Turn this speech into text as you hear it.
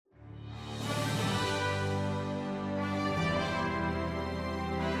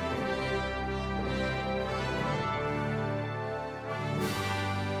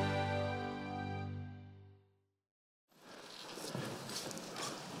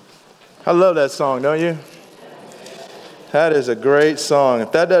I love that song, don't you? That is a great song.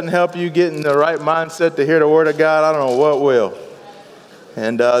 If that doesn't help you get in the right mindset to hear the Word of God, I don't know what will.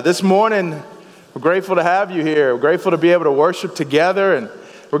 And this morning, we're grateful to have you here. We're grateful to be able to worship together, and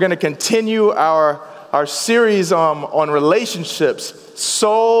we're going to continue our series on relationships,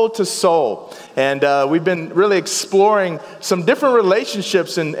 soul to soul. And we've been really exploring some different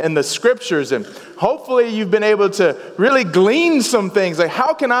relationships in the scriptures, and hopefully you've been able to really glean some things, like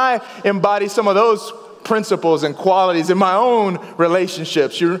how can I embody some of those principles and qualities in my own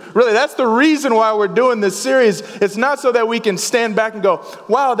relationships. That's the reason why we're doing this series. It's not so that we can stand back and go,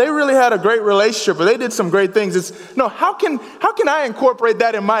 wow, they really had a great relationship, or they did some great things. It's no, how can I incorporate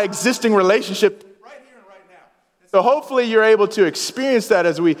that in my existing relationship right here and right now? So hopefully you're able to experience that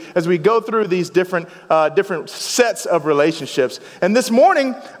as we go through these different sets of relationships. And this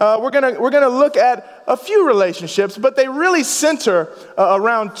morning we're gonna look at a few relationships, but they really center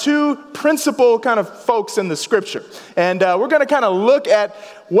around two principal kind of folks in the scripture. And we're going to kind of look at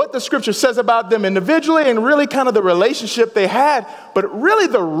what the scripture says about them individually and really kind of the relationship they had, but really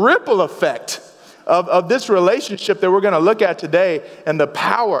the ripple effect of this relationship that we're going to look at today, and the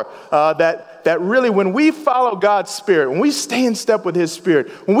power that really, when we follow God's Spirit, when we stay in step with His Spirit,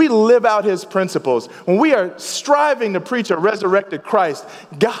 when we live out His principles, when we are striving to preach a resurrected Christ,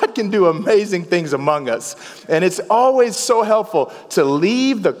 God can do amazing things among us. And it's always so helpful to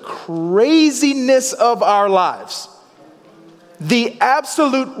leave the craziness of our lives, the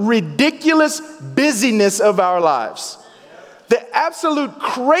absolute ridiculous busyness of our lives, the absolute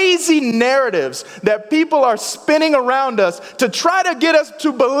crazy narratives that people are spinning around us to try to get us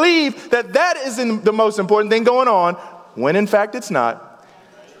to believe that is the most important thing going on, when in fact it's not.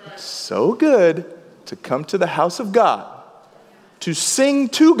 It's so good to come to the house of God, to sing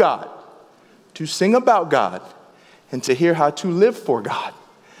to God, to sing about God, and to hear how to live for God.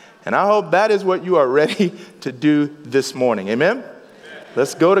 And I hope that is what you are ready to do this morning. Amen?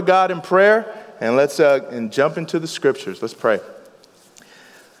 Let's go to God in prayer. And let's jump into the scriptures. Let's pray.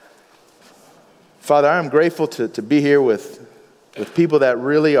 Father, I am grateful to be here with people that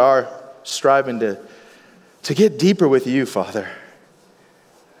really are striving to get deeper with you, Father.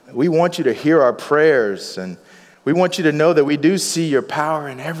 We want you to hear our prayers, and we want you to know that we do see your power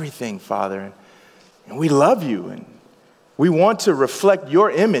in everything, Father. And we love you, and we want to reflect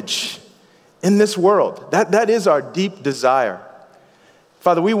your image in this world. That is our deep desire.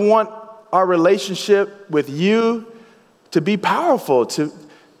 Father, we want our relationship with you to be powerful,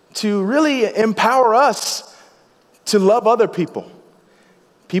 to really empower us to love other people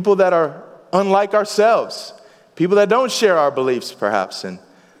that are unlike ourselves, people that don't share our beliefs perhaps. And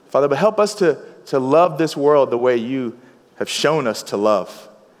Father, but help us to love this world the way you have shown us to love.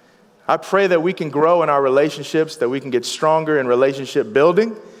 I pray that we can grow in our relationships, that we can get stronger in relationship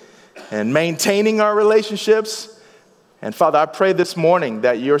building and maintaining our relationships. And Father, I pray this morning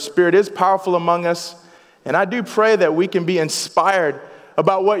that your Spirit is powerful among us. And I do pray that we can be inspired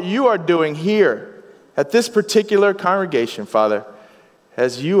about what you are doing here at this particular congregation, Father,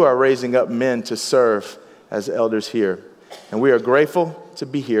 as you are raising up men to serve as elders here. And we are grateful to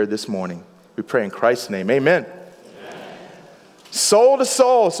be here this morning. We pray in Christ's name. Amen. Soul to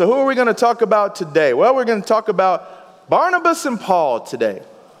soul. So who are we going to talk about today? Well, we're going to talk about Barnabas and Paul today.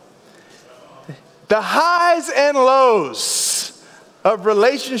 The highs and lows of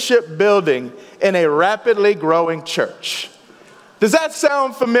relationship building in a rapidly growing church. Does that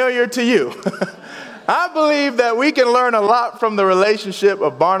sound familiar to you? I believe that we can learn a lot from the relationship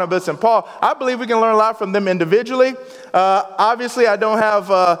of Barnabas and Paul. I believe we can learn a lot from them individually. Obviously, I don't have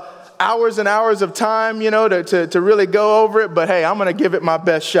hours and hours of time, to really go over it. But hey, I'm going to give it my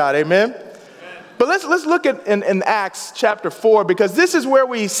best shot. Amen? But let's look at in Acts chapter 4, because this is where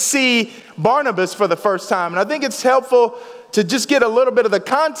we see Barnabas for the first time. And I think it's helpful to just get a little bit of the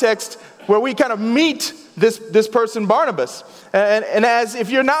context where we kind of meet this person, Barnabas. And as if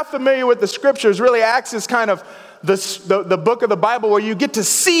you're not familiar with the scriptures, really Acts is kind of the book of the Bible where you get to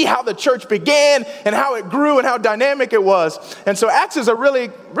see how the church began and how it grew and how dynamic it was. And so Acts is a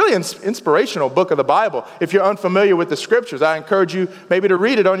really inspirational book of the Bible. If you're unfamiliar with the scriptures, I encourage you maybe to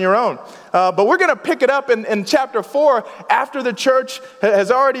read it on your own. But we're going to pick it up in chapter 4 after the church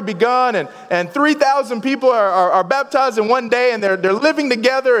has already begun, and 3,000 people are baptized in one day, and they're living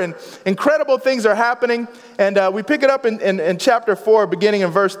together, and incredible things are happening. And we pick it up in chapter 4, beginning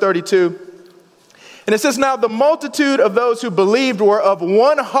in verse 32. And it says, now the multitude of those who believed were of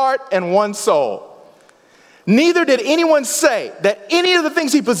one heart and one soul. Neither did anyone say that any of the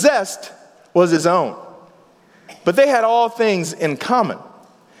things he possessed was his own, but they had all things in common.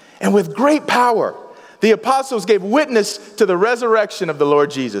 And with great power, the apostles gave witness to the resurrection of the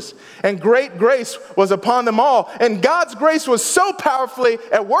Lord Jesus. And great grace was upon them all. And God's grace was so powerfully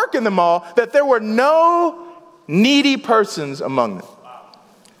at work in them all that there were no needy persons among them.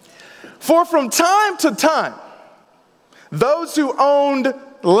 For from time to time, those who owned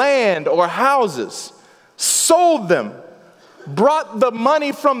land or houses sold them, brought the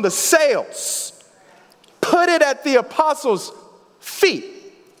money from the sales, put it at the apostles' feet,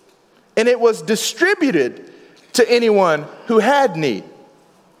 and it was distributed to anyone who had need.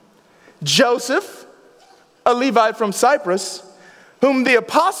 Joseph, a Levite from Cyprus, whom the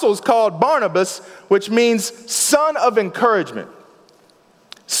apostles called Barnabas, which means son of encouragement,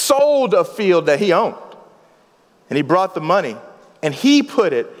 sold a field that he owned, and he brought the money, and he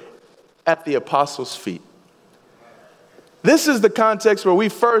put it at the apostles' feet. This is the context where we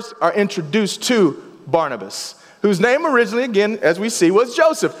first are introduced to Barnabas, whose name originally, again, as we see, was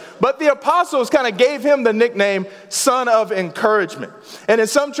Joseph. But the apostles kind of gave him the nickname son of encouragement. And in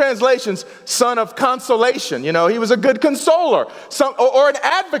some translations, son of consolation. You know, he was a good consoler, or an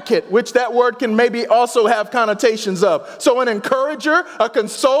advocate, which that word can maybe also have connotations of. So an encourager, a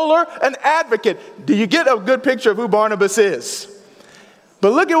consoler, an advocate. Do you get a good picture of who Barnabas is?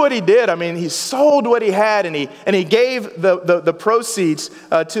 But look at what he did. I mean, he sold what he had, and he gave the proceeds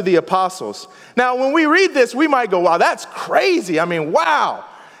to the apostles. Now, when we read this, we might go, wow, that's crazy. I mean, wow.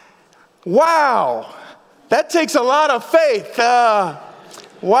 That takes a lot of faith.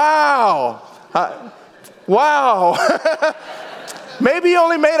 Wow. Maybe he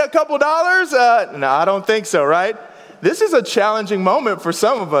only made a couple dollars? No, I don't think so, right? This is a challenging moment for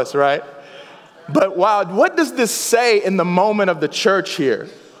some of us, right? But wow, what does this say in the moment of the church here?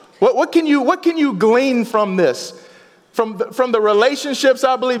 What can you glean from this? From the relationships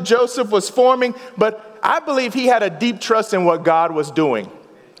I believe Joseph was forming, but I believe he had a deep trust in what God was doing.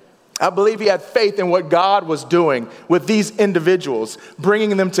 I believe he had faith in what God was doing with these individuals,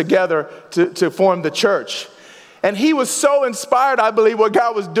 bringing them together to form the church. And he was so inspired, I believe, what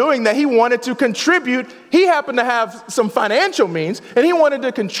God was doing that he wanted to contribute. He happened to have some financial means, and he wanted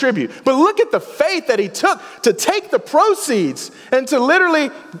to contribute. But look at the faith that he took to take the proceeds and to literally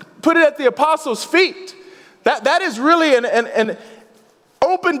put it at the apostles' feet. That is really an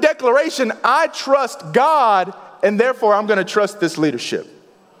open declaration. I trust God, and therefore I'm going to trust this leadership.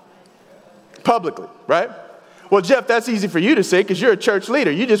 Publicly, right? Well, Jeff, that's easy for you to say because you're a church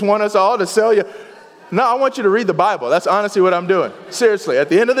leader. You just want us all to sell you. No, I want you to read the Bible. That's honestly what I'm doing. Seriously. At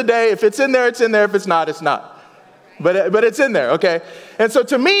the end of the day, if it's in there, it's in there. If it's not, it's not. But it's in there, okay? And so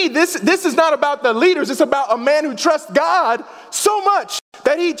to me, this is not about the leaders. It's about a man who trusts God so much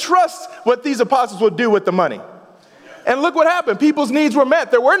that he trusts what these apostles will do with the money. And look what happened. People's needs were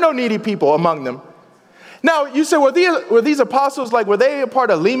met. There were no needy people among them. Now, you say, were these apostles, like, were they a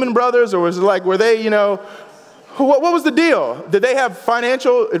part of Lehman Brothers? Or was it like, were they, what was the deal? Did they have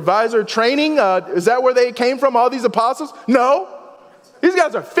financial advisor training? Is that where they came from, all these apostles? No. These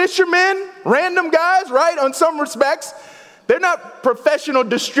guys are fishermen, random guys, right? On some respects. They're not professional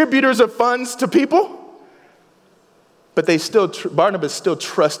distributors of funds to people. But Barnabas still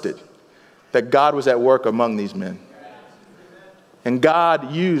trusted that God was at work among these men. And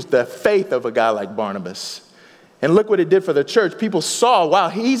God used the faith of a guy like Barnabas. And look what it did for the church. People saw, wow,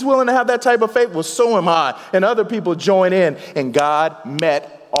 he's willing to have that type of faith. Well, so am I. And other people join in, and God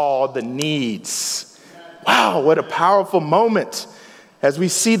met all the needs. Wow, what a powerful moment as we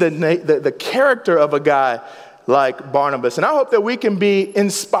see the character of a guy like Barnabas. And I hope that we can be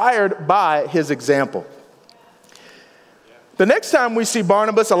inspired by his example. The next time we see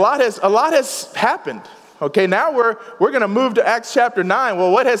Barnabas, a lot has happened. Okay, now we're going to move to Acts chapter 9.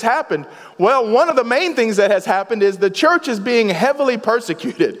 Well, what has happened? Well, one of the main things that has happened is the church is being heavily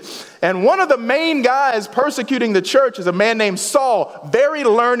persecuted. And one of the main guys persecuting the church is a man named Saul, very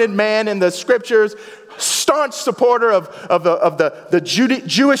learned man in the scriptures, staunch supporter of the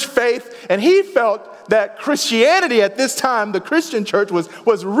Jewish faith. And he felt that Christianity at this time, the Christian church,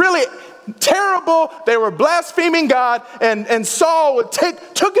 was really terrible. They were blaspheming God, and Saul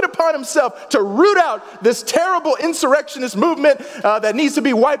took it upon himself to root out this terrible insurrectionist movement that needs to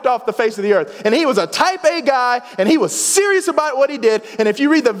be wiped off the face of the earth. And he was a type A guy, and he was serious about what he did. And if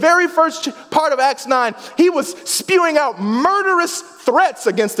you read the very first part of Acts 9, he was spewing out murderous threats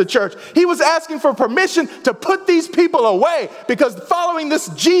against the church. He was asking for permission to put these people away because following this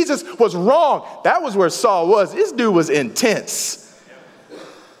Jesus was wrong. That was where Saul was. This dude was intense.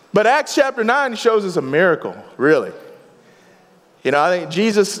 But Acts chapter 9 shows us a miracle, really. I think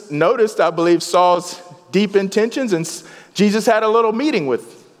Jesus noticed, I believe, Saul's deep intentions, and Jesus had a little meeting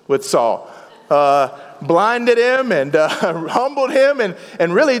with Saul. Blinded him and humbled him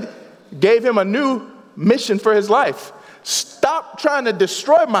and really gave him a new mission for his life. Stop trying to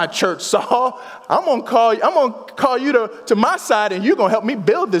destroy my church, Saul. I'm going to call you to my side, and you're going to help me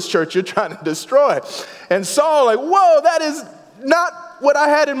build this church you're trying to destroy. And Saul, like, whoa, that is not what I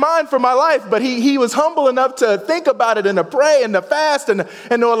had in mind for my life. But he was humble enough to think about it and to pray and to fast and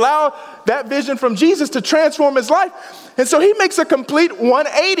to allow that vision from Jesus to transform his life. And so he makes a complete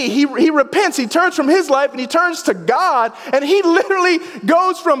 180. He repents. He turns from his life and he turns to God. And he literally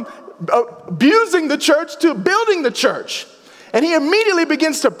goes from abusing the church to building the church. And he immediately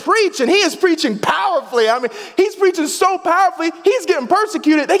begins to preach, and he is preaching powerfully. I mean, he's preaching so powerfully, he's getting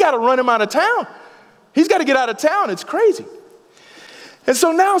persecuted. They got to run him out of town. He's got to get out of town. It's crazy. And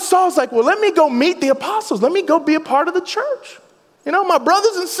so now Saul's like, well, let me go meet the apostles. Let me go be a part of the church. You know, my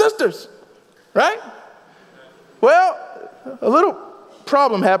brothers and sisters, right? Well, a little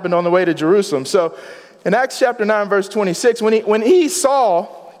problem happened on the way to Jerusalem. So in Acts chapter 9, verse 26, when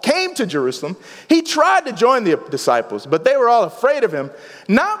Saul came to Jerusalem, he tried to join the disciples, but they were all afraid of him,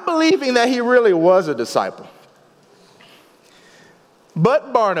 not believing that he really was a disciple.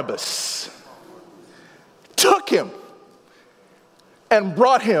 But Barnabas took him and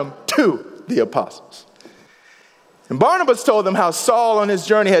brought him to the apostles. And Barnabas told them how Saul on his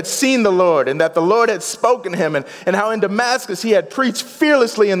journey had seen the Lord, and that the Lord had spoken to him, and how in Damascus he had preached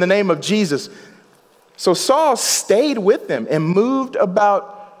fearlessly in the name of Jesus. So Saul stayed with them and moved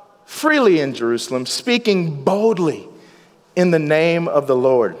about freely in Jerusalem, speaking boldly in the name of the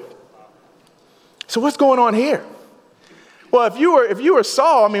Lord. So what's going on here? Well, if you were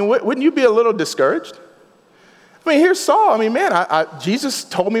Saul, I mean, wouldn't you be a little discouraged? I mean, here's Saul. I mean, man, Jesus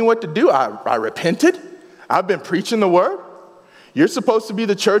told me what to do. I repented. I've been preaching the word. You're supposed to be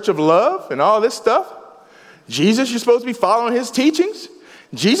the church of love and all this stuff. Jesus, you're supposed to be following his teachings.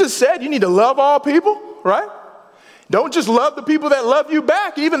 Jesus said you need to love all people, right? Don't just love the people that love you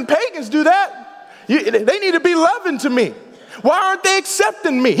back. Even pagans do that. They need to be loving to me. Why aren't they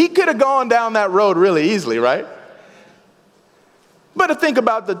accepting me? He could have gone down that road really easily, right? But to think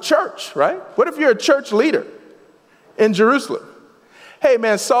about the church, right? What if you're a church leader in Jerusalem? Hey,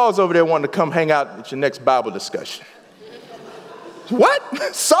 man, Saul's over there wanting to come hang out at your next Bible discussion.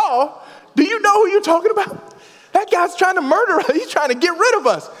 What? Saul? Do you know who you're talking about? That guy's trying to murder us. He's trying to get rid of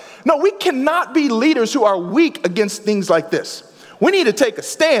us. No, we cannot be leaders who are weak against things like this. We need to take a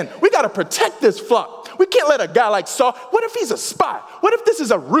stand. We got to protect this flock. We can't let a guy like Saul, what if he's a spy? What if this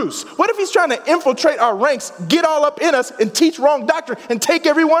is a ruse? What if he's trying to infiltrate our ranks, get all up in us, and teach wrong doctrine and take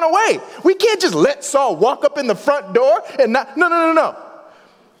everyone away? We can't just let Saul walk up in the front door and not, no.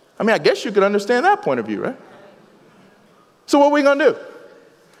 I mean, I guess you could understand that point of view, right? So what are we going to do?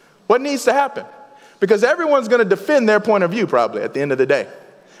 What needs to happen? Because everyone's going to defend their point of view probably at the end of the day.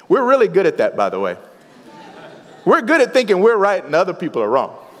 We're really good at that, by the way. We're good at thinking we're right and other people are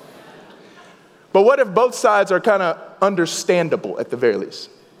wrong. But what if both sides are kind of understandable at the very least?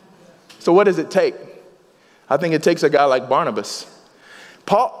 So what does it take? I think it takes a guy like Barnabas.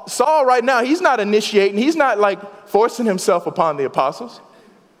 Saul right now, he's not initiating. He's not like forcing himself upon the apostles.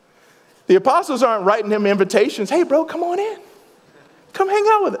 The apostles aren't writing him invitations. Hey, bro, come on in. Come hang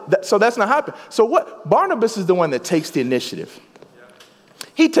out with it. So that's not happening. So what? Barnabas is the one that takes the initiative.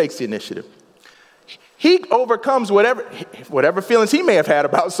 He takes the initiative. He overcomes whatever feelings he may have had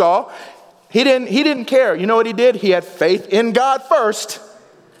about Saul. He didn't care. You know what he did? He had faith in God first.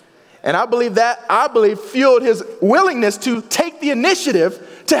 And I believe fueled his willingness to take the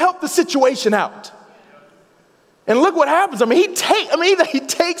initiative to help the situation out. And look what happens. He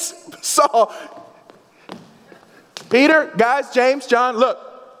takes Saul. Peter, guys, James, John, look,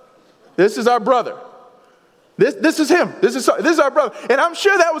 this is our brother. This is him. This is our brother. And I'm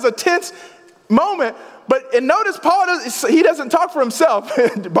sure that was a tense moment. And notice Paul doesn't talk for himself.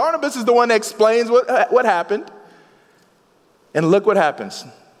 Barnabas is the one that explains what happened. And look what happens.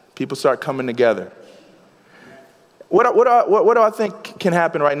 People start coming together. What do I think can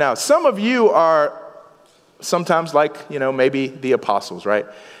happen right now? Some of you are sometimes like, maybe the apostles, right?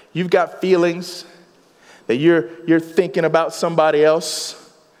 You've got feelings that you're thinking about somebody else.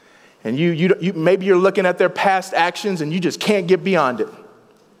 And maybe you're looking at their past actions and you just can't get beyond it.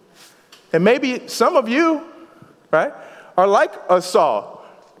 And maybe some of you, right, are like a Saul.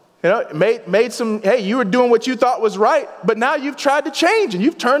 Made some, hey, you were doing what you thought was right, but now you've tried to change and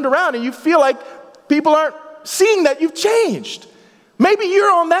you've turned around and you feel like people aren't seeing that you've changed. Maybe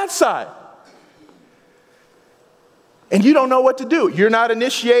you're on that side. And you don't know what to do. You're not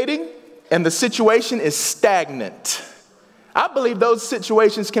initiating and the situation is stagnant. I believe those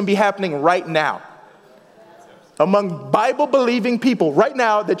situations can be happening right now. Among Bible-believing people right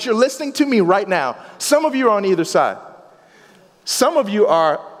now that you're listening to me right now. Some of you are on either side. Some of you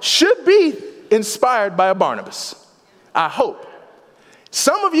should be inspired by a Barnabas. I hope.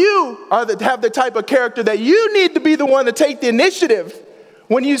 Some of you have the type of character that you need to be the one to take the initiative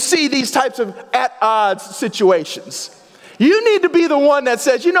when you see these types of at odds situations. You need to be the one that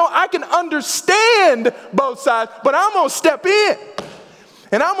says, I can understand both sides, but I'm going to step in.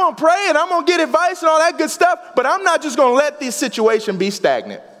 And I'm going to pray and I'm going to get advice and all that good stuff, but I'm not just going to let this situation be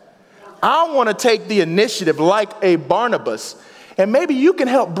stagnant. I want to take the initiative like a Barnabas, and maybe you can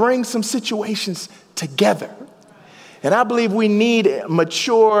help bring some situations together. And I believe we need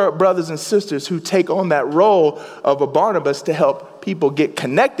mature brothers and sisters who take on that role of a Barnabas to help people get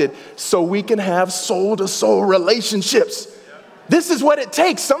connected so we can have soul-to-soul relationships. This is what it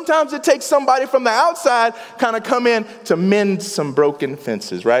takes. Sometimes it takes somebody from the outside kind of come in to mend some broken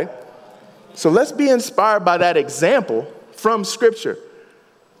fences, right? So let's be inspired by that example from Scripture.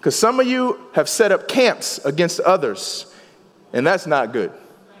 Because some of you have set up camps against others, and that's not good.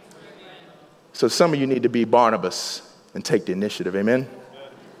 So some of you need to be Barnabas and take the initiative. Amen?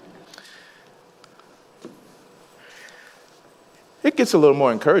 It gets a little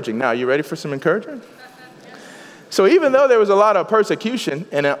more encouraging now. You ready for some encouragement? So even though there was a lot of persecution,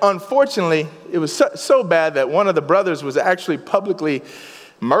 and unfortunately, it was so bad that one of the brothers was actually publicly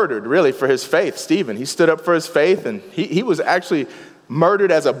murdered, really, for his faith, Stephen. He stood up for his faith, and he was actually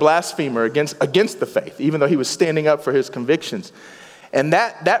murdered as a blasphemer against the faith, even though he was standing up for his convictions. And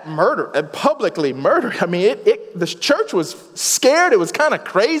that murder, publicly murder, the church was scared. It was kind of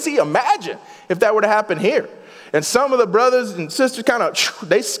crazy. Imagine if that were to happen here. And some of the brothers and sisters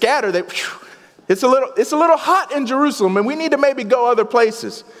they scatter. It's a little hot in Jerusalem, and we need to maybe go other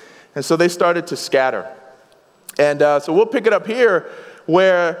places. And so they started to scatter. And so we'll pick it up here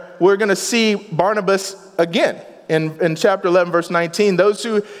where we're going to see Barnabas again in chapter 11, verse 19. Those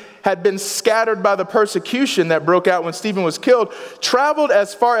who had been scattered by the persecution that broke out when Stephen was killed, traveled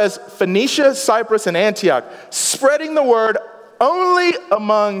as far as Phoenicia, Cyprus, and Antioch, spreading the word only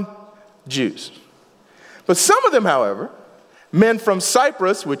among Jews. But some of them, however, men from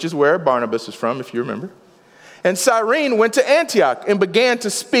Cyprus, which is where Barnabas is from, if you remember, and Cyrene went to Antioch and began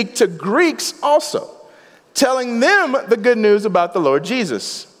to speak to Greeks also, telling them the good news about the Lord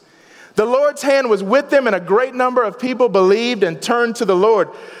Jesus. The Lord's hand was with them, and a great number of people believed and turned to the Lord.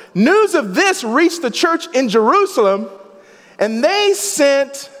 News of this reached the church in Jerusalem, and they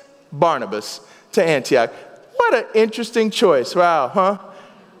sent Barnabas to Antioch. What an interesting choice. Wow, huh?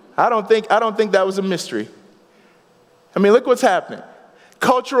 I don't think that was a mystery. Look what's happening.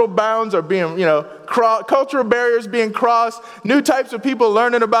 Cultural bounds are being, cultural barriers being crossed. New types of people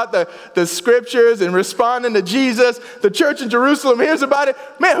learning about the scriptures and responding to Jesus. The church in Jerusalem hears about it.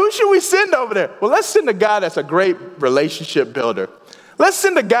 Man, who should we send over there? Well, let's send a guy that's a great relationship builder. Let's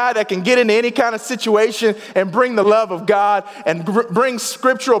send a guy that can get into any kind of situation and bring the love of God and bring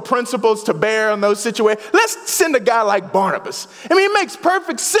scriptural principles to bear on those situations. Let's send a guy like Barnabas. It makes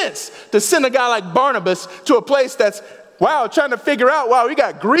perfect sense to send a guy like Barnabas to a place that's, trying to figure out, we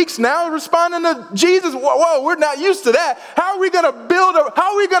got Greeks now responding to Jesus. Whoa, we're not used to that. How are we going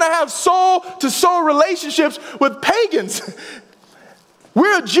to have soul-to-soul relationships with pagans?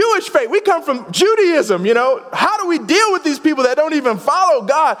 We're a Jewish faith. We come from Judaism, How do we deal with these people that don't even follow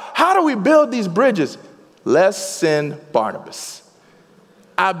God? How do we build these bridges? Let's send Barnabas.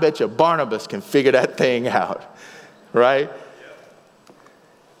 I bet you Barnabas can figure that thing out, right?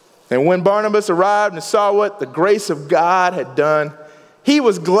 And when Barnabas arrived and saw what the grace of God had done, he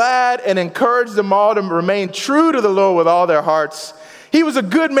was glad and encouraged them all to remain true to the Lord with all their hearts. He was a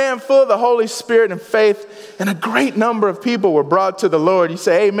good man, full of the Holy Spirit and faith, and a great number of people were brought to the Lord. You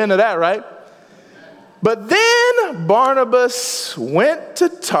say amen to that, right? But then Barnabas went to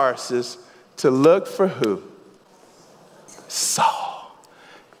Tarsus to look for who? Saul.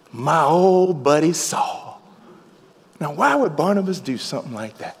 My old buddy Saul. Now, why would Barnabas do something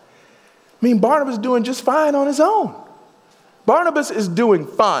like that? Barnabas is doing just fine on his own. Barnabas is doing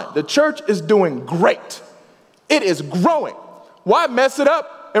fine. The church is doing great. It is growing. Why mess it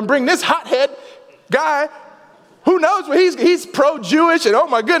up and bring this hothead guy who knows what he's pro-Jewish and oh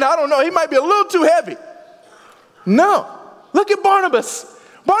my goodness, I don't know, he might be a little too heavy. No, look at Barnabas.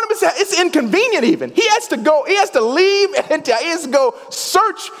 Barnabas, it's inconvenient even. He has to leave and he has to go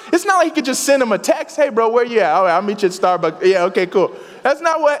search. It's not like he could just send him a text. Hey bro, where you at? All right, I'll meet you at Starbucks. Yeah, okay, cool. That's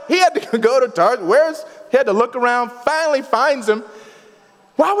not what, he had to go to Tarsus. He had to look around, finally finds him.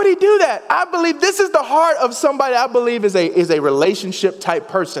 Why would he do that? I believe this is the heart of somebody I believe is a relationship type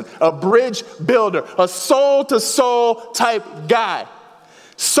person, a bridge builder, a soul-to-soul type guy.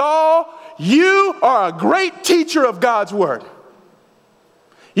 Saul, you are a great teacher of God's word.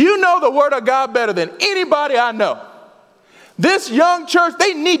 You know the word of God better than anybody I know. This young church,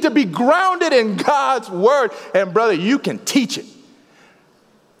 they need to be grounded in God's word. And brother, you can teach it.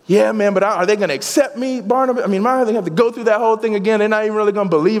 Yeah, man, but are they going to accept me, Barnabas? I mean, am I going to have to go through that whole thing again? They're not even really going to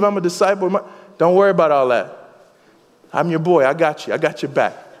believe I'm a disciple. Don't worry about all that. I'm your boy. I got you. I got your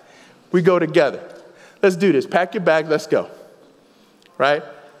back. We go together. Let's do this. Pack your bag. Let's go. Right?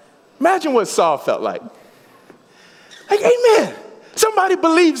 Imagine what Saul felt like. Like, amen. Somebody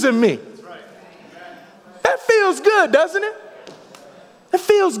believes in me. That feels good, doesn't it? It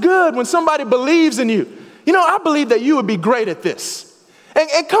feels good when somebody believes in you. You know, I believe that you would be great at this.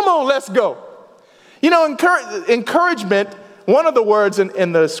 And come on, let's go. You know, encouragement, one of the words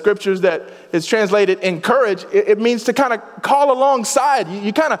in the scriptures that is translated encourage, it means to kind of call alongside.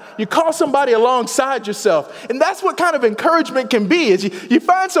 You call somebody alongside yourself. And that's what kind of encouragement can be, is you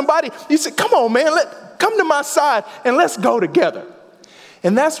find somebody, you say, come on, man, come to my side and let's go together.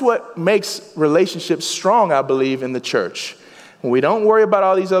 And that's what makes relationships strong, I believe, in the church. When we don't worry about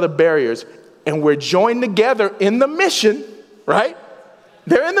all these other barriers and we're joined together in the mission, right?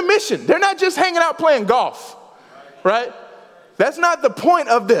 They're in the mission. They're not just hanging out playing golf, right? That's not the point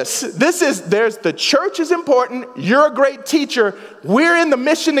of this. The church is important. You're a great teacher. We're in the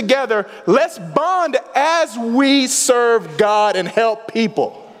mission together. Let's bond as we serve God and help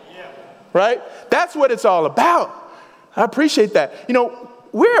people, right? That's what it's all about. I appreciate that. You know,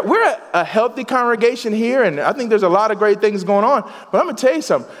 we're a healthy congregation here, and I think there's a lot of great things going on. But I'm going to tell you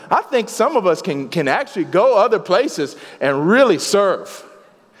something. I think some of us can actually go other places and really serve.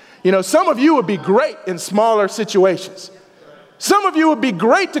 You know, some of you would be great in smaller situations. Some of you would be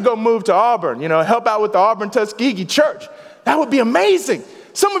great to go move to Auburn, you know, help out with the Auburn Tuskegee Church. That would be amazing.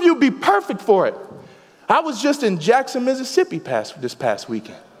 Some of you would be perfect for it. I was just in Jackson, Mississippi this past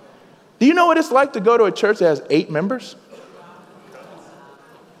weekend. Do you know what it's like to go to a church that has 8 members?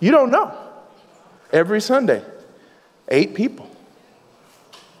 You don't know. Every Sunday, 8 people,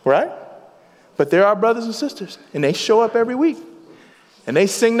 right? But they're our brothers and sisters, and they show up every week, and they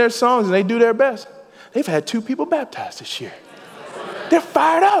sing their songs, and they do their best. They've had 2 people baptized this year. They're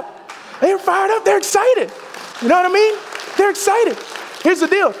fired up. They're fired up. They're excited. You know what I mean? They're excited. Here's the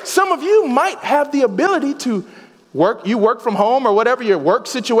deal. Some of you might have the ability to work. You work from home or whatever. Your work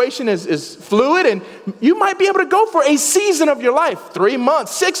situation is fluid, and you might be able to go for a season of your life, 3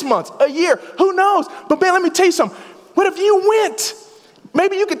 months, 6 months, a year. Who knows? But man, let me tell you something. What if you went?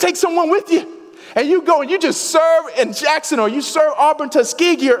 Maybe you could take someone with you, and you go and you just serve in Jackson, or you serve Auburn,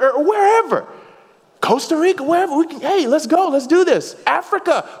 Tuskegee, or wherever. Costa Rica, wherever. Hey, let's go. Let's do this.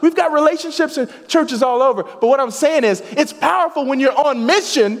 Africa. We've got relationships and churches all over. But what I'm saying is, it's powerful when you're on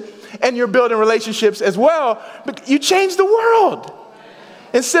mission and you're building relationships as well. But you change the world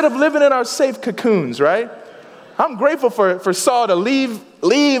instead of living in our safe cocoons, right? I'm grateful for Saul to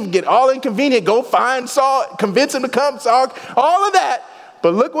leave, get all inconvenient, go find Saul, convince him to come, Saul, all of that.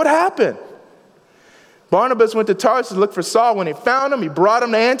 But look what happened. Barnabas went to Tarsus to look for Saul. When he found him, he brought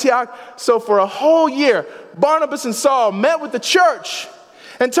him to Antioch. So for a whole year, Barnabas and Saul met with the church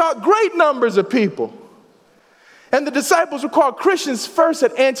and taught great numbers of people. And the disciples were called Christians first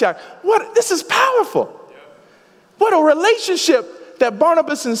at Antioch. This is powerful. What a relationship that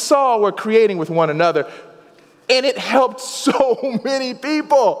Barnabas and Saul were creating with one another. And it helped so many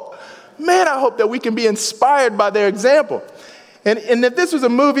people. Man, I hope that we can be inspired by their example. And if this was a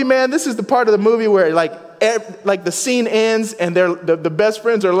movie, man, this is the part of the movie where like the scene ends and the best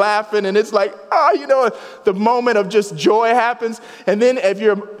friends are laughing, and it's like, the moment of just joy happens. And then if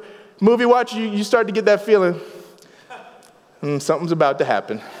you're a movie watcher, you start to get that feeling, something's about to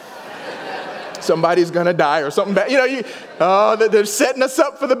happen. Somebody's going to die or something bad. They're setting us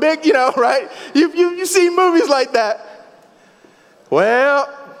up for the big, right? You see movies like that.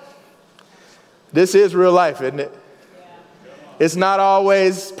 Well, this is real life, isn't it? It's not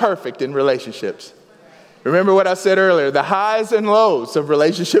always perfect in relationships. Remember what I said earlier, the highs and lows of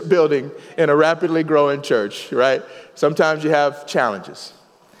relationship building in a rapidly growing church, right? Sometimes you have challenges.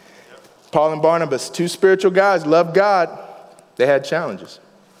 Paul and Barnabas, 2 spiritual guys, loved God. They had challenges.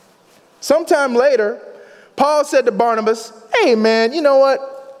 Sometime later, Paul said to Barnabas, hey man, you know what?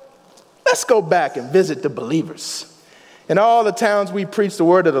 Let's go back and visit the believers in all the towns we preach the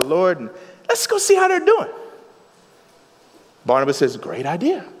word of the Lord, and let's go see how they're doing. Barnabas says, great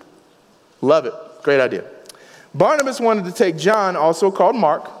idea. Love it. Great idea. Barnabas wanted to take John, also called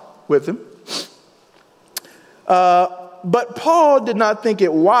Mark, with him. But Paul did not think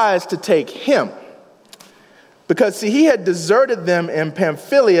it wise to take him. Because, see, he had deserted them in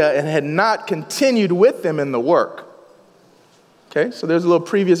Pamphylia and had not continued with them in the work. Okay, so there's a little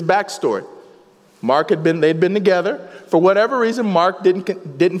previous backstory. They'd been together. For whatever reason, Mark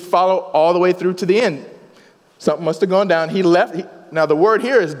didn't follow all the way through to the end. Something must have gone down. He left. Now, the word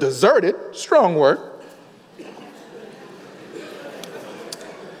here is deserted. Strong word.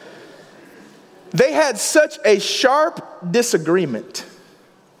 They had such a sharp disagreement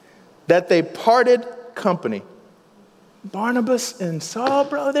that they parted company. Barnabas and Saul,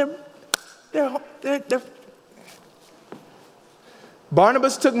 bro, they're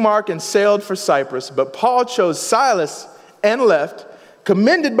Barnabas took Mark and sailed for Cyprus, but Paul chose Silas and left,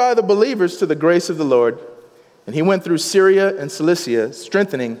 commended by the believers to the grace of the Lord. And he went through Syria and Cilicia,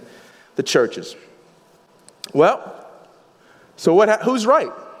 strengthening the churches. Well, so who's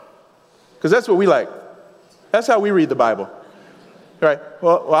right? Because that's what we like. That's how we read the Bible. Right?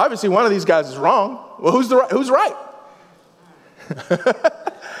 Well, obviously one of these guys is wrong. Well, who's right?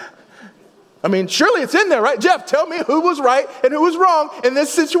 I mean, surely it's in there, right? Jeff, tell me who was right and who was wrong in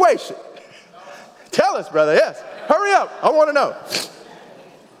this situation. Tell us, brother, yes. Hurry up, I want to know.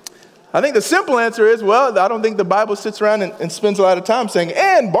 I think the simple answer is, well, I don't think the Bible sits around and spends a lot of time saying,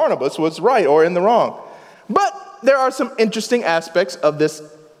 and Barnabas was right or in the wrong. But there are some interesting aspects of this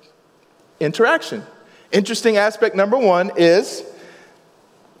interaction. Interesting aspect number one is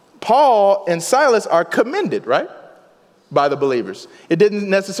Paul and Silas are commended, right, by the believers. It didn't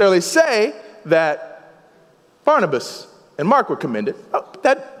necessarily say that Barnabas and Mark were commended.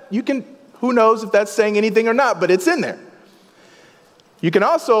 Who knows if that's saying anything or not, but it's in there. You can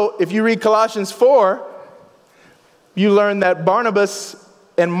also, if you read Colossians 4, you learn that Barnabas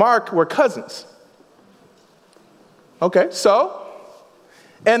and Mark were cousins. Okay,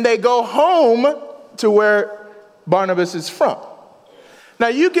 and they go home to where Barnabas is from. Now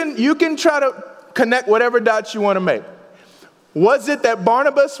you can try to connect whatever dots you want to make. Was it that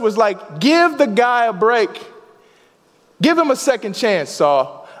Barnabas was like, give the guy a break? Give him a second chance,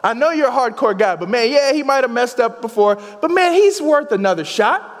 Saul. I know you're a hardcore guy, but man, yeah, he might have messed up before, but man, he's worth another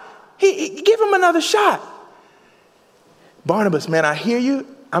shot. Give him another shot. Barnabas, man, I hear you.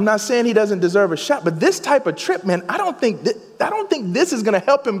 I'm not saying he doesn't deserve a shot, but this type of trip, man, I don't think this is going to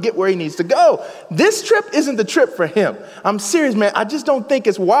help him get where he needs to go. This trip isn't the trip for him. I'm serious, man. I just don't think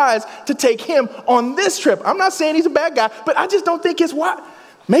it's wise to take him on this trip. I'm not saying he's a bad guy, but I just don't think it's wise.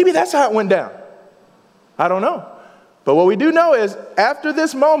 Maybe that's how it went down. I don't know. But what we do know is after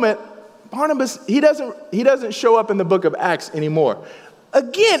this moment, Barnabas, he doesn't show up in the book of Acts anymore.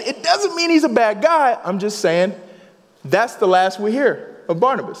 Again, it doesn't mean he's a bad guy. I'm just saying that's the last we hear of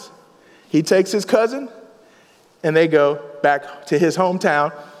Barnabas. He takes his cousin and they go back to his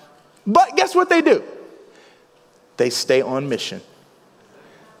hometown. But guess what they do? They stay on mission.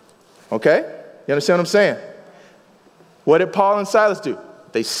 Okay? You understand what I'm saying? What did Paul and Silas do?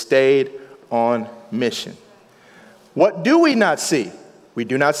 They stayed on mission. What do we not see? We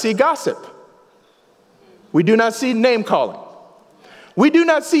do not see gossip. We do not see name calling. We do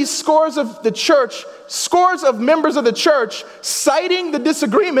not see scores of members of the church citing the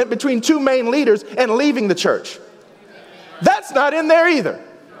disagreement between two main leaders and leaving the church. That's not in there either.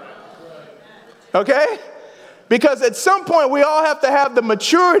 Okay? Because at some point we all have to have the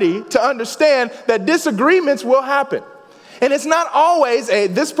maturity to understand that disagreements will happen. And it's not always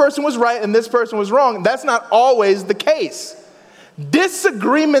this person was right and this person was wrong. That's not always the case.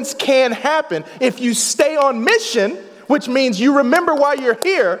 Disagreements can happen if you stay on mission, which means you remember why you're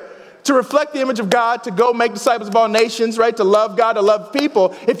here, to reflect the image of God, to go make disciples of all nations, right? To love God, to love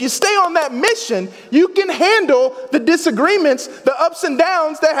people. If you stay on that mission, you can handle the disagreements, the ups and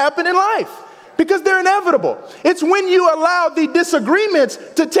downs that happen in life, because they're inevitable. It's when you allow the disagreements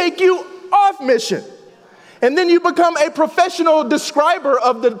to take you off mission. And then you become a professional describer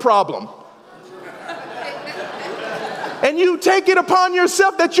of the problem. And you take it upon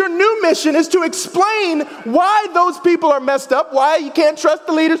yourself that your new mission is to explain why those people are messed up, why you can't trust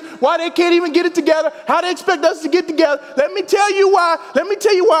the leaders, why they can't even get it together, how they expect us to get together. Let me tell you why. Let me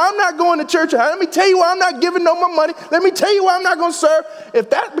tell you why I'm not going to church. Let me tell you why I'm not giving no more money. Let me tell you why I'm not going to serve. If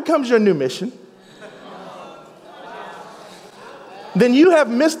that becomes your new mission, then you have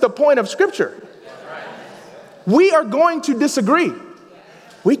missed the point of Scripture. We are going to disagree.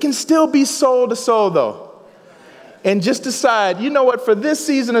 We can still be soul to soul, though. And just decide, you know what, for this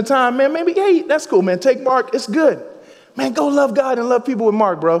season of time, man, maybe, hey, that's cool, man. Take Mark. It's good. Man, go love God and love people with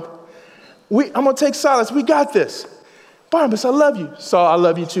Mark, bro. I'm going to take Silas. We got this. Barnabas, I love you. Saul, I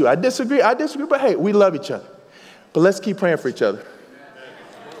love you too. I disagree, but hey, we love each other. But let's keep praying for each other.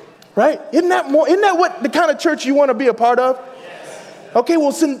 Right? Isn't that what the kind of church you want to be a part of? Okay,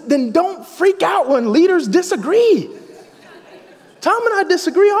 well, then don't freak out when leaders disagree. Tom and I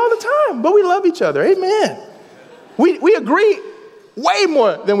disagree all the time, but we love each other. Amen. We agree way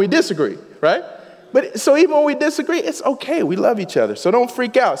more than we disagree, right? But so even when we disagree, it's okay. We love each other. So don't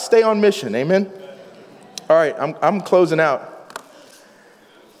freak out. Stay on mission. Amen. All right, I'm closing out.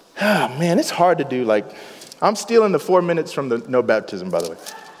 Ah, man, it's hard to do. I'm stealing the 4 minutes from the no baptism, by the way.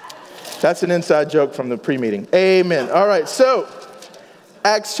 That's an inside joke from the pre-meeting. Amen. All right, so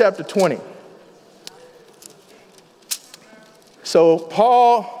Acts chapter 20. So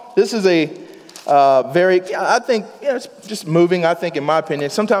Paul, this is a I think, it's just moving, I think, in my opinion.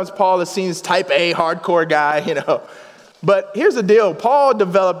 Sometimes Paul is seen as type A, hardcore guy, But here's the deal. Paul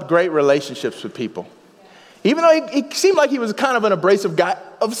developed great relationships with people. Even though he seemed like he was kind of an abrasive guy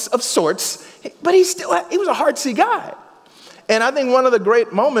of sorts, but he was a heartsy guy. And I think one of the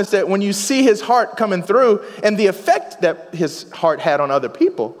great moments that when you see his heart coming through and the effect that his heart had on other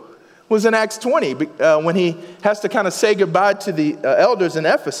people was in Acts 20, when he has to kind of say goodbye to the elders in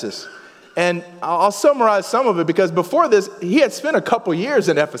Ephesus. And I'll summarize some of it because before this, he had spent a couple years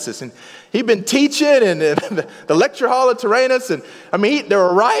in Ephesus. And he'd been teaching in the lecture hall at Tyrannus. And there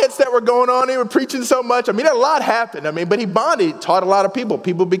were riots that were going on. He was preaching so much. A lot happened. But he bonded, he taught a lot of people.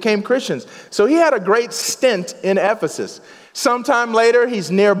 People became Christians. So he had a great stint in Ephesus. Sometime later,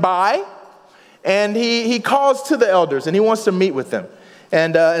 he's nearby. And he calls to the elders and he wants to meet with them.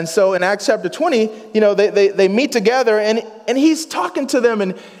 And so in Acts chapter 20, they meet together and he's talking to them.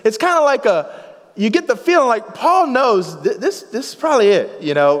 And it's kind of like you get the feeling like Paul knows this is probably it,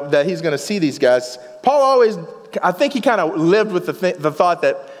 that he's going to see these guys. Paul I think he kind of lived with the thought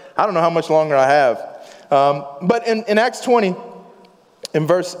that I don't know how much longer I have. But in Acts 20, in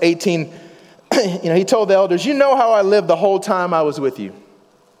verse 18, he told the elders, "You know how I lived the whole time I was with you.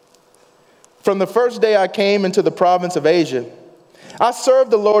 From the first day I came into the province of Asia, I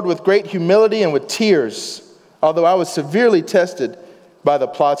served the Lord with great humility and with tears, although I was severely tested by the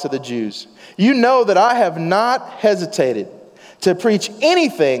plots of the Jews. You know that I have not hesitated to preach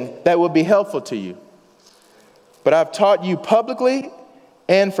anything that would be helpful to you. But I've taught you publicly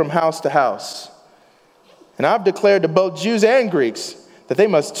and from house to house. And I've declared to both Jews and Greeks that they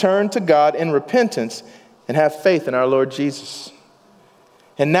must turn to God in repentance and have faith in our Lord Jesus.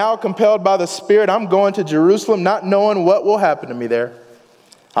 And now, compelled by the Spirit, I'm going to Jerusalem, not knowing what will happen to me there.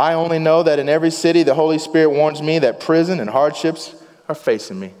 I only know that in every city the Holy Spirit warns me that prison and hardships are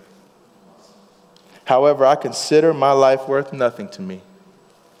facing me. However, I consider my life worth nothing to me,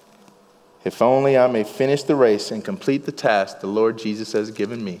 if only I may finish the race and complete the task the Lord Jesus has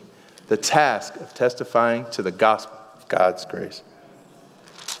given me, the task of testifying to the gospel of God's grace.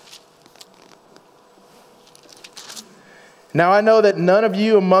 Now I know that none of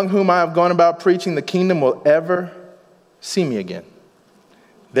you among whom I have gone about preaching the kingdom will ever see me again.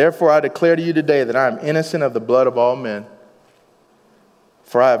 Therefore I declare to you today that I am innocent of the blood of all men.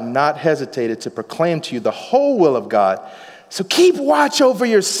 For I have not hesitated to proclaim to you the whole will of God. So keep watch over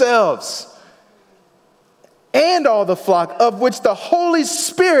yourselves and all the flock of which the Holy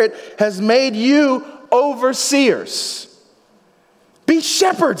Spirit has made you overseers. Be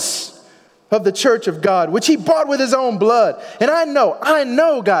shepherds of the church of God, which he bought with his own blood. And I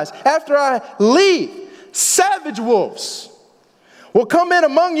know, guys, after I leave, savage wolves will come in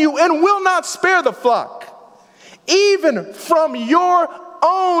among you and will not spare the flock, even from your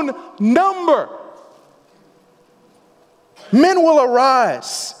own number. Men will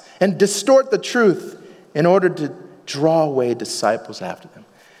arise and distort the truth in order to draw away disciples after them.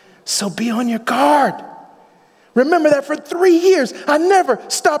 So be on your guard. Remember that for 3 years, I never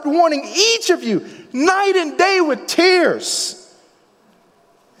stopped warning each of you night and day with tears.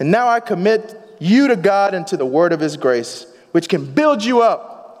 And now I commit you to God and to the word of his grace, which can build you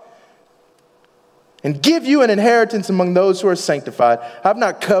up and give you an inheritance among those who are sanctified. I've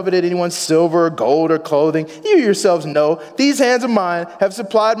not coveted anyone's silver or gold or clothing. You yourselves know these hands of mine have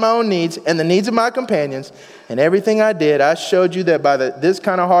supplied my own needs and the needs of my companions. And everything I did, I showed you that by this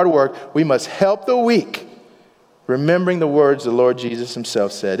kind of hard work, we must help the weak, remembering the words the Lord Jesus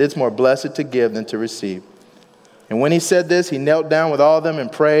himself said, it's more blessed to give than to receive. And when he said this, he knelt down with all of them and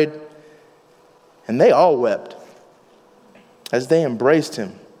prayed. And they all wept as they embraced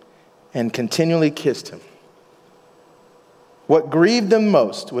him and continually kissed him. What grieved them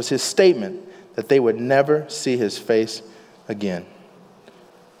most was his statement that they would never see his face again.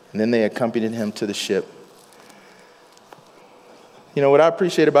 And then they accompanied him to the ship. What I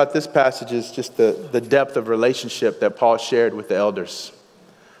appreciate about this passage is just the depth of relationship that Paul shared with the elders.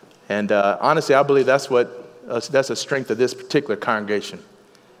 And honestly, I believe that's a strength of this particular congregation.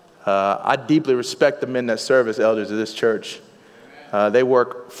 I deeply respect the men that serve as elders of this church. They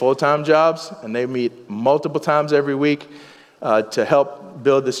work full-time jobs, and they meet multiple times every week to help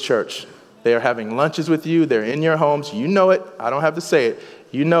build this church. They are having lunches with you. They're in your homes. You know it. I don't have to say it.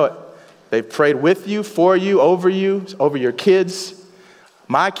 You know it. They've prayed with you, for you, over your kids.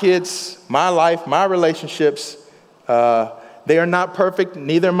 My kids, my life, my relationships, they are not perfect.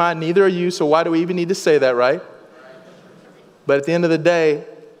 Neither am I, neither are you. So why do we even need to say that, right? But at the end of the day,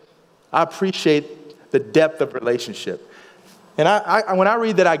 I appreciate the depth of relationship. And when I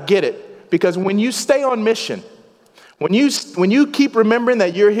read that, I get it. Because when you stay on mission, when you keep remembering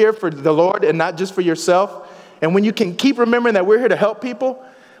that you're here for the Lord and not just for yourself, and when you can keep remembering that we're here to help people,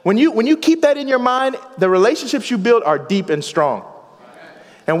 when you keep that in your mind, the relationships you build are deep and strong.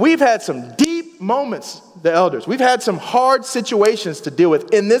 And we've had some deep moments, the elders. We've had some hard situations to deal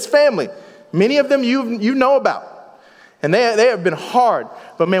with in this family. Many of them you know about. And they have been hard.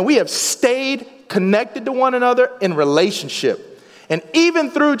 But man, we have stayed connected to one another in relationship. And even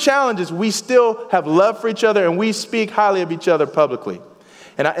through challenges, we still have love for each other and we speak highly of each other publicly.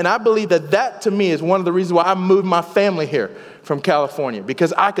 And I believe that to me is one of the reasons why I moved my family here from California.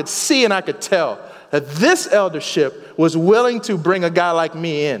 Because I could see and I could tell that this eldership was willing to bring a guy like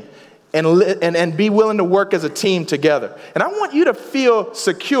me in and be willing to work as a team together. And I want you to feel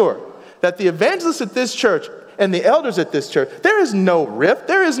secure that the evangelists at this church and the elders at this church, there is no rift.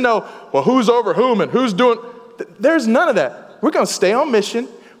 There is no, well, who's over whom and who's doing. There's none of that. We're going to stay on mission.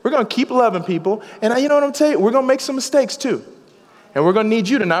 We're going to keep loving people. And you know what I'm telling you? We're going to make some mistakes too. And we're going to need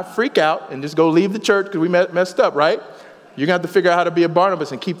you to not freak out and just go leave the church because we messed up, right? You're going to have to figure out how to be a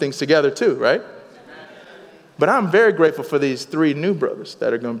Barnabas and keep things together too, right? But I'm very grateful for these 3 new brothers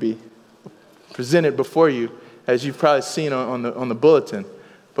that are going to be presented before you, as you've probably seen on the bulletin.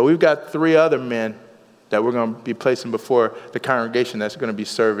 But we've got 3 other men that we're going to be placing before the congregation that's going to be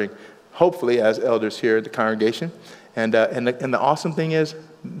serving, hopefully as elders here at the congregation. And the awesome thing is,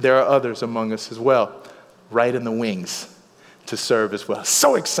 there are others among us as well, right in the wings to serve as well.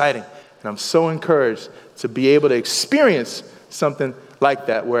 So exciting. And I'm so encouraged to be able to experience something like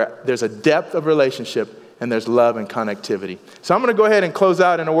that, where there's a depth of relationship and there's love and connectivity. So I'm going to go ahead and close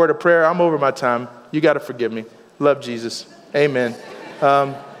out in a word of prayer. I'm over my time. You got to forgive me. Love Jesus. Amen.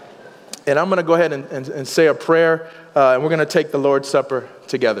 And I'm going to go ahead and say a prayer, and we're going to take the Lord's Supper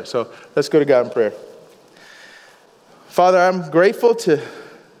together. So let's go to God in prayer. Father, I'm grateful to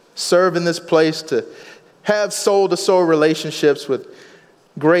serve in this place, to have soul-to-soul relationships with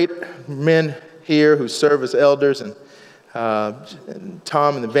great men here who serve as elders, and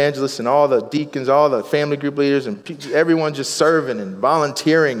Tom and the evangelists and all the deacons, all the family group leaders, and everyone just serving and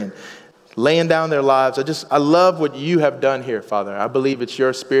volunteering and laying down their lives. I love what you have done here, Father. I believe it's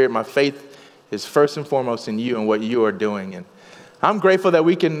your spirit. My faith is first and foremost in you and what you are doing. And I'm grateful that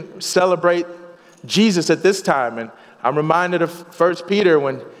we can celebrate Jesus at this time. And I'm reminded of 1 Peter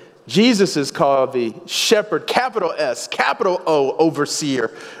when Jesus is called the shepherd, capital S, capital O,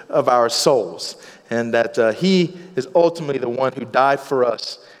 overseer of our souls. And that he is ultimately the one who died for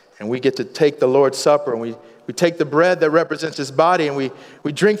us. And we get to take the Lord's Supper, and we take the bread that represents his body, and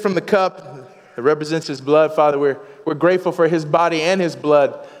we drink from the cup that represents his blood. Father, we're grateful for his body and his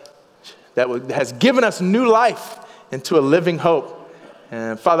blood that has given us new life into a living hope.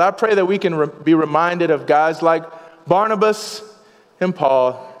 And Father, I pray that we can be reminded of guys like Barnabas and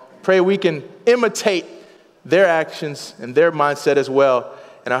Paul. Pray we can imitate their actions and their mindset as well.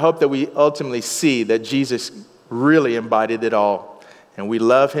 And I hope that we ultimately see that Jesus really embodied it all. And we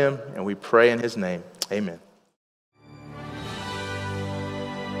love him, and we pray in his name. Amen.